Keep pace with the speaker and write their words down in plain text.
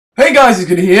guys, it's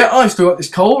good here. I've still got this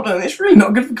cold, and it's really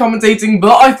not good for commentating,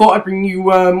 but I thought I'd bring you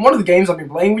one of the games I've been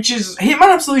playing, which is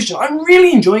Hitman Absolution. I'm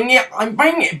really enjoying it. I'm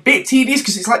finding it a bit tedious,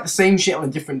 because it's like the same shit on a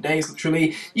different days,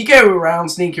 literally. You go around,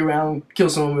 sneak around, kill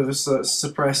someone with a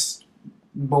suppressed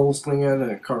ball slinger.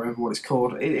 I can't remember what it's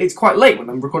called. It's quite late when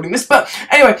I'm recording this, but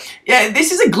anyway, yeah, this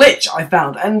is a glitch I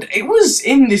found, and it was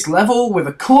in this level with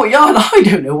a courtyard. I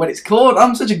don't know what it's called.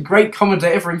 I'm such a great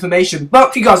commentator for information, but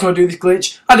if you guys want to do this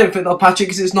glitch, I don't think they'll patch it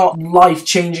because it's not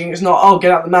life-changing. It's not, oh,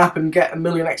 get out the map and get a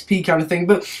million XP kind of thing,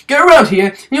 but go around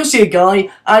here and you'll see a guy,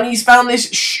 and he's found this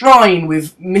shrine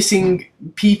with missing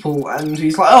people, and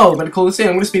he's like, oh, better call this in.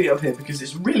 I'm going to speed it up here because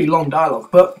it's really long dialogue,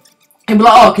 but and be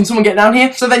like, oh, can someone get down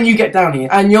here? So then you get down here,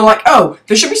 and you're like, oh,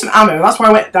 there should be some ammo. That's why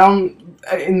I went down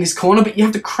in this corner, but you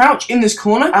have to crouch in this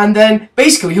corner, and then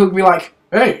basically he'll be like,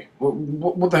 hey,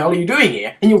 what the hell are you doing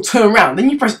here? And you'll turn around. Then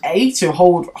you press A to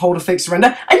hold a fake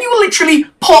surrender, and you will literally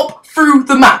pop through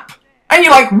the map. And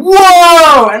you're like,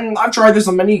 whoa! And I've tried this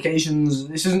on many occasions.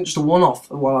 This isn't just a one-off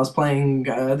while I was playing.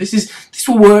 This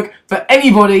will work for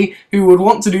anybody who would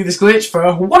want to do this glitch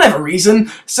for whatever reason.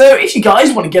 So if you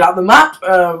guys want to get out the map,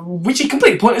 which is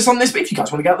completely pointless on this, but if you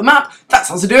guys want to get out the map, that's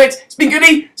how to do it. It's been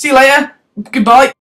goody. See you later. Goodbye.